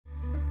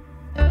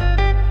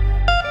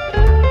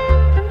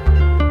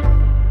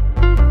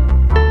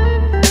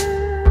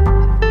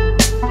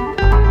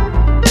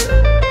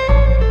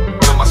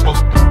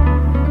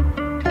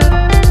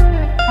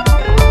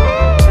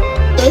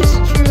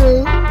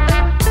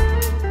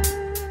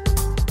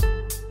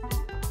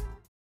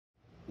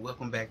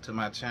back to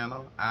my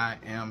channel. I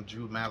am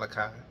Drew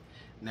Malachi.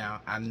 Now,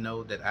 I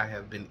know that I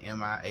have been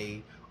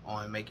MIA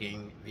on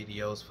making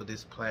videos for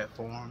this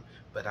platform,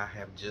 but I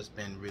have just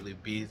been really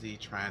busy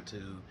trying to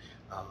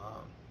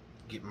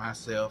get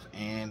myself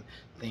and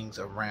things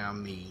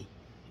around me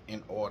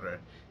in order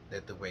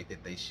the way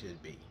that they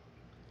should be.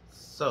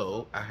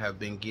 So I have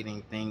been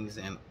getting things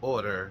in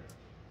order,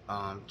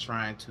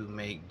 trying to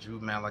make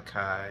Drew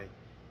Malachi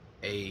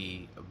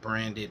a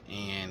branded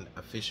and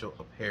official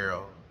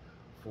apparel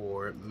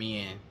for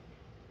men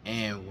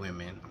and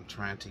women. I'm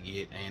trying to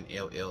get an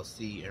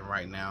LLC, and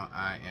right now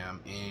I am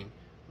in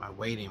my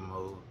waiting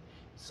mode.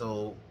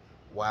 So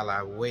while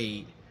I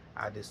wait,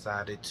 I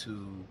decided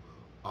to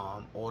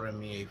order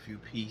me a few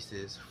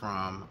pieces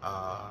from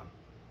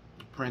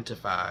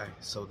Printify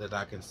so that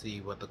I can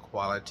see what the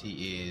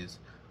quality is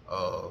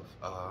of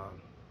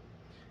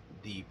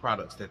the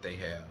products that they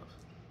have.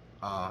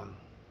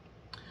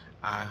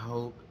 I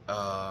hope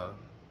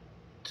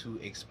to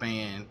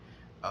expand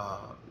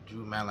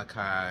Drew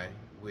Malachi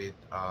with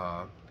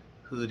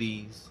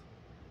hoodies,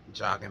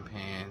 jogging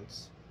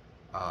pants,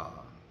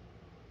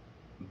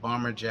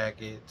 bomber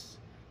jackets,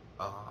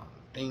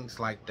 things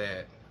like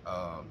that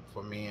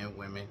for men,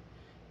 women,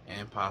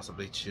 and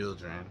possibly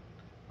children.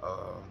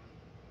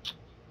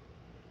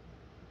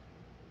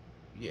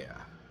 Yeah.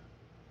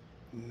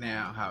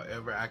 Now,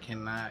 however, I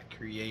cannot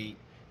create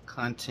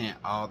content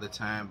all the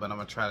time, but I'm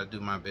gonna try to do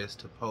my best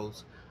to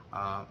post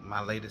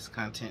my latest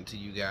content to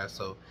you guys,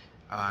 so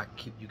I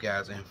keep you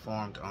guys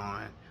informed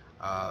on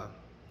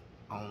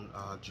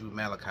Drew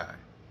Malachi.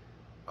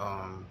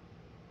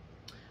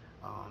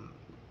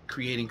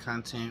 Creating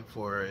content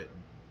for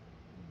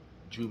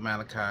Drew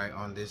Malachi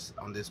on this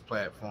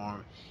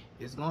platform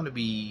is going to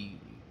be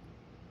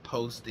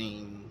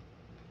posting.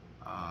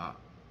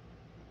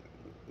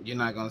 You're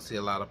not going to see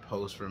a lot of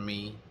posts from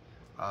me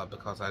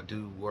because I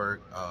do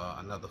work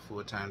another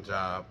full-time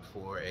job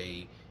for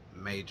a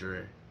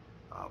major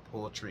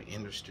poultry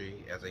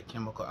industry as a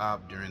chemical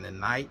op during the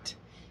night,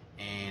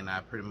 and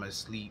I pretty much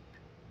sleep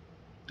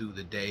through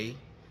the day,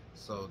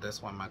 so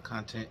that's why my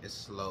content is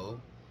slow.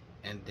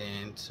 And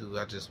then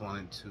I just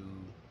wanted to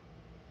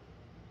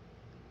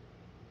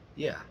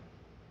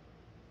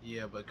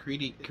but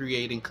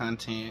creating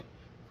content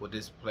for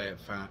this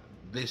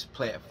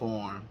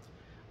platform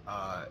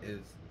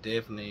is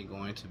definitely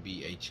going to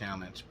be a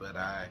challenge, but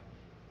I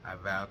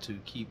vow to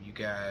keep you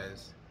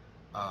guys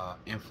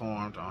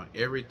informed on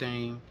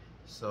everything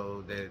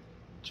so that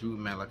Drew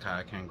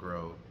Malachi can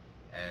grow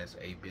as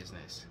a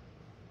business.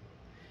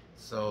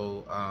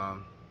 So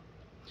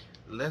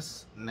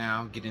let's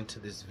now get into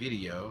this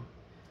video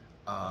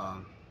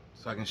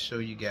so I can show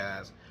you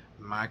guys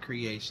my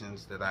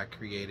creations that I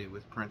created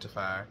with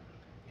Printify,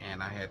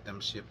 and I had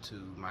them shipped to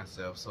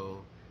myself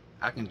so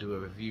I can do a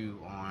review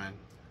on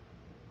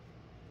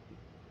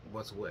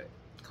what's what,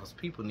 because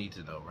people need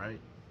to know,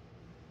 right?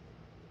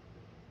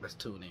 Let's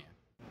tune in.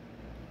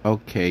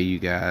 Okay, you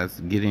guys,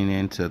 getting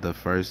into the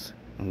first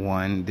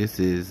one. This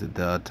is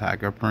the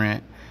tiger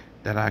print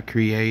that I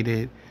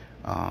created.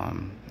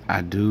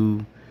 I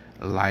do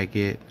like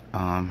it,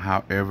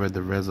 however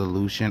the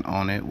resolution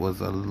on it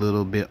was a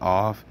little bit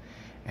off,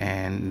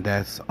 and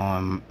that's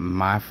on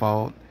my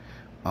fault.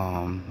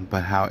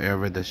 But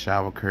however, the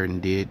shower curtain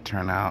did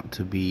turn out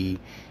to be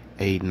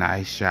a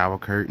nice shower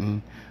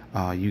curtain.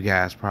 You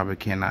guys probably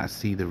cannot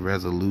see the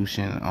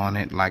resolution on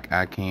it like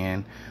I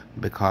can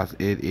because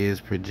it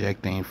is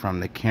projecting from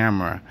the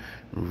camera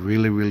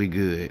really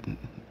good.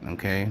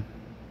 Okay,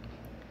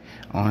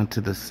 on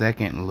to the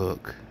second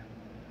look.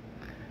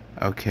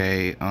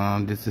 Okay,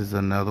 this is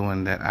another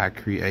one that I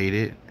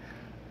created.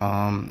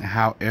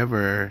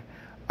 However,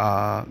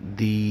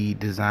 the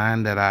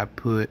design that I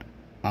put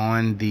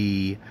on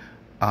the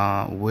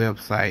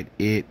website,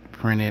 it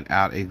printed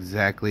out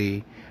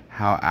exactly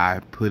how I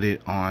put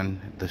it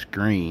on the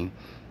screen.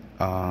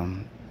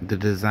 The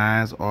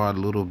designs are a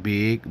little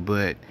big,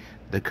 but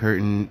the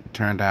curtain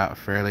turned out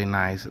fairly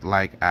nice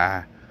like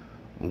I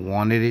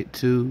wanted it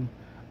to.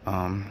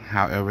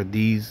 However,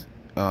 these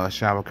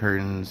shower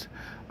curtains,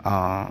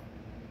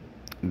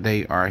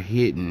 they are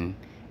hidden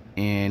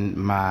in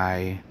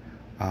my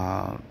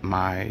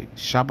my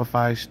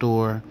Shopify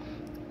store.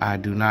 I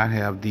do not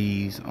have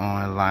these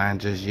online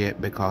just yet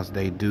because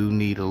they do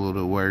need a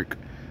little work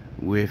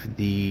with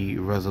the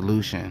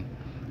resolution,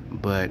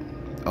 but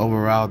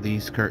overall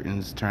these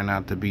curtains turn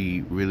out to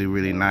be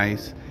really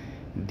nice.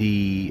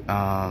 The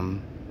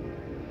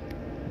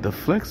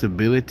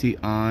flexibility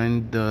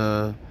on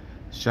the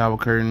shower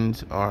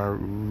curtains are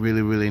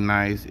really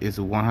nice. It's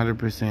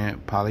 100%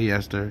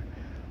 polyester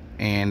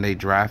and they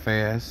dry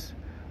fast.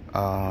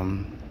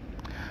 I'm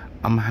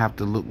gonna have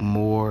to look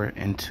more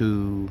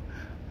into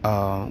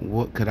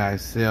what could I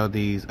sell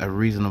these a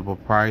reasonable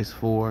price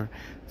for,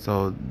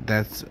 so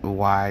that's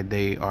why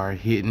they are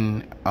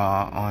hidden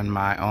on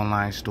my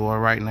online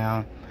store right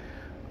now.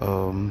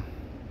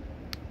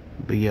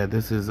 But yeah,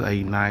 this is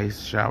a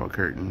nice shower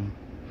curtain.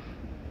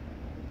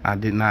 I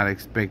did not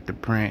expect the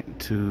print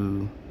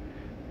to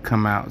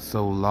come out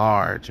so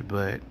large,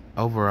 but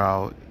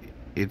overall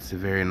it's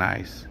very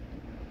nice.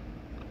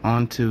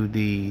 On to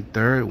the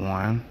third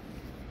one.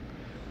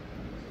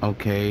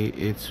 Okay,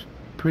 it's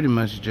pretty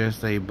much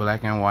just a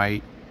black and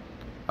white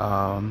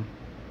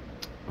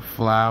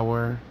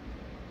flower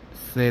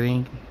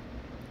setting.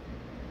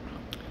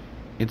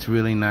 It's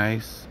really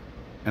nice.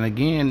 And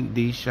again,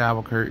 these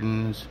shower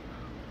curtains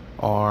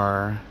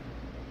are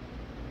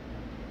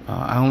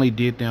I only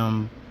did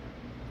them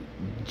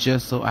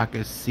just so I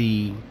could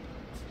see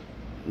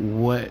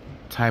what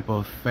type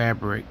of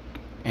fabric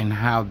and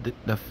how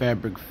the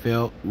fabric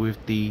felt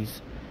with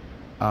these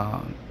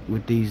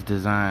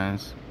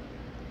designs.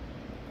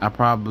 I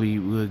probably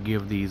would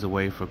give these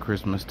away for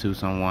Christmas to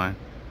someone.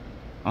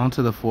 On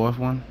to the fourth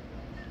one.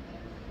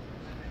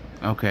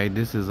 Okay,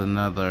 this is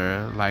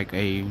another, like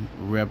a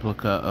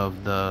replica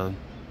of the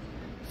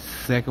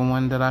second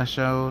one that I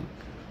showed,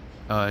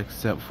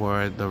 except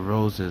for the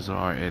roses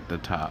are at the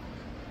top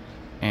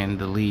and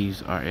the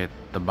leaves are at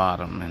the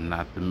bottom and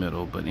not the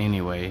middle. But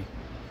anyway,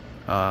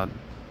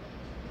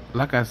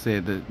 like I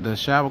said, the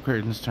shower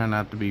curtains turn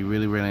out to be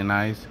really, really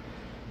nice.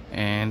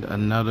 And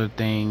another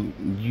thing,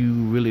 you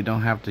really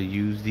don't have to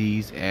use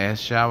these as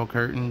shower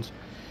curtains.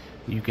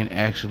 You can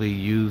actually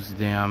use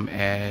them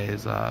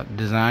as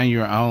design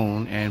your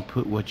own and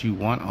put what you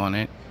want on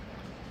it,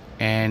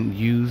 and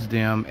use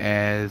them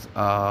as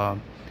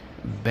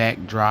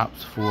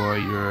backdrops for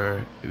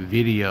your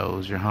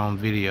videos, your home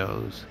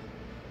videos.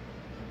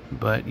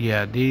 But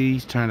yeah,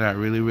 these turned out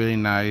really, really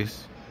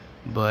nice.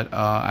 But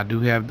I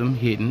do have them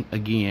hidden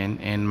again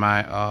in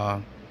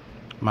my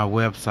my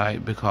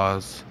website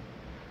because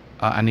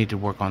I need to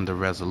work on the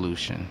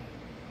resolution.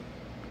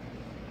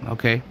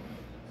 Okay,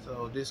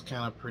 so this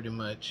kind of pretty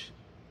much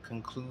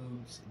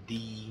concludes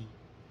the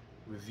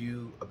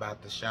review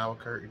about the shower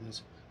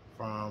curtains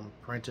from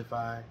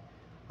Printify.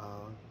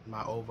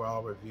 My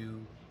overall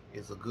review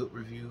is a good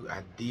review.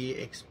 I did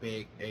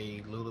expect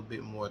a little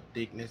bit more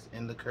thickness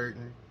in the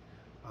curtain,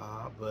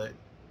 but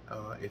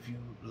if you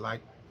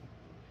like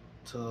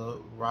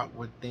to rock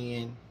with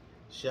thin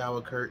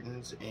shower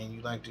curtains and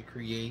you like to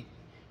create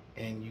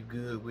and you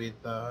good with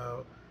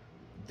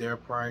their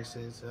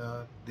prices,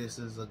 this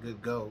is a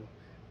good go.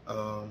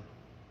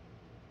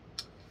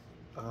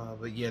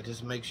 But yeah,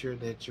 just make sure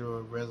that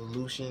your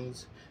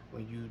resolutions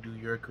when you do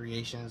your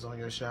creations on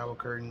your shower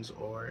curtains,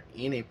 or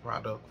any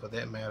product for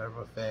that matter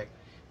of fact,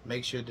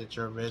 make sure that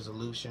your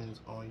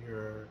resolutions on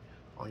your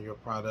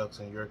products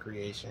and your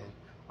creation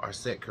are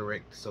set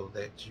correct so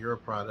that your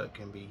product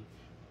can be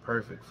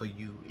perfect for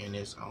you in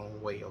its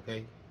own way.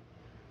 Okay,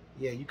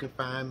 yeah, you can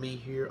find me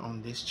here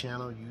on this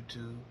channel,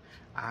 YouTube.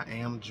 I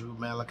am Drew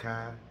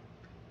Malachi.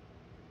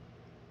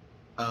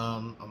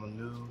 I'm a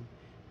new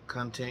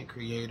content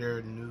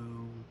creator,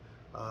 new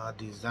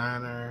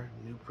designer,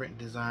 new print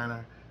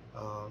designer.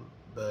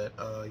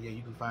 Yeah,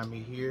 you can find me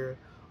here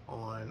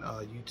on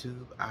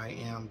YouTube. I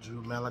am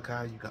Drew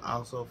Malachi. You can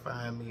also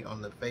find me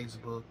on the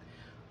Facebook,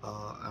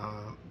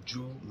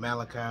 Drew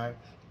Malachi,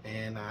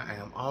 and I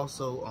am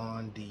also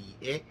on the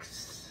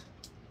X.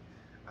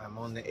 I'm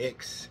on the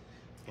X,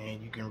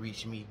 and you can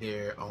reach me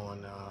there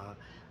on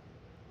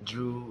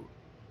Drew__Malachi.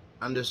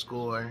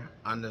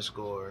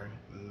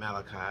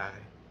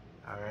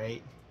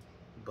 Alright,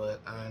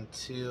 but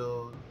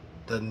until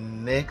the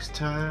next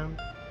time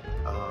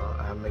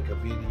I make a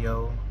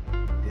video,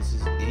 this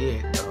is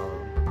it.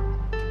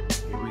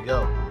 Here we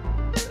go.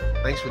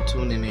 Thanks for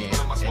tuning in,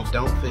 and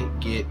don't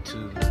forget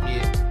to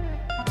hit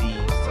the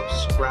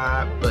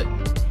subscribe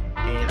button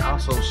and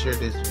also share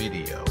this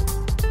video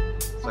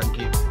so I can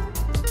get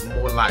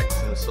more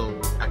likes and so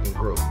I can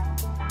grow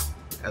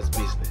as a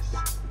business.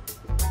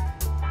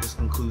 This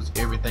concludes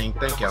everything.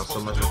 Thank y'all so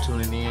much for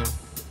tuning in.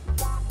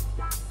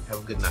 Have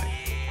a good night.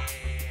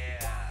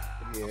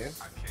 Yeah.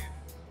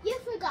 You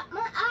forgot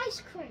my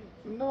ice cream.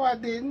 No, I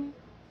didn't.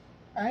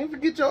 I ain't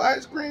forget your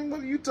ice cream.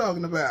 What are you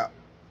talking about?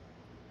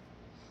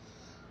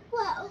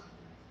 Well,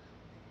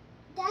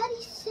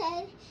 Daddy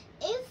said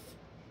if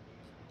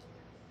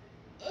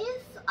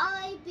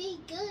I be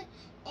good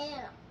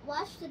and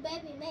watch the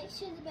baby, make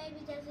sure the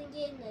baby doesn't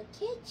get in the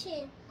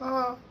kitchen,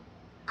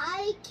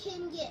 I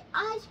can get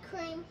ice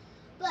cream,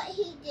 but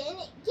he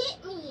didn't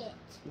get me it.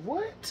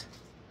 What?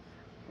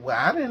 Well,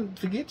 I didn't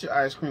forget your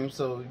ice cream,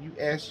 so you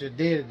asked your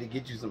daddy to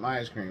get you some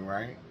ice cream,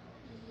 right?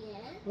 Yeah.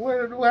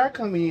 Where do I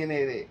come in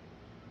at it?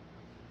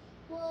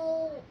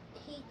 Well,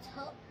 he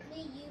told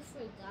me you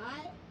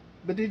forgot.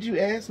 But did you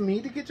ask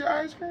me to get your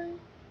ice cream?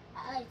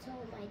 I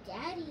told my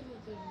daddy to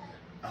get it.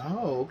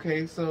 Oh,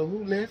 okay. So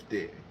who left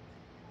it?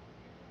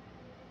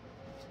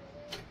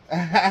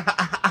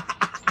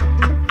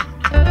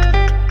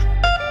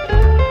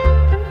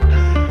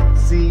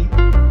 See,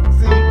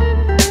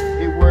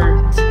 it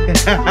worked.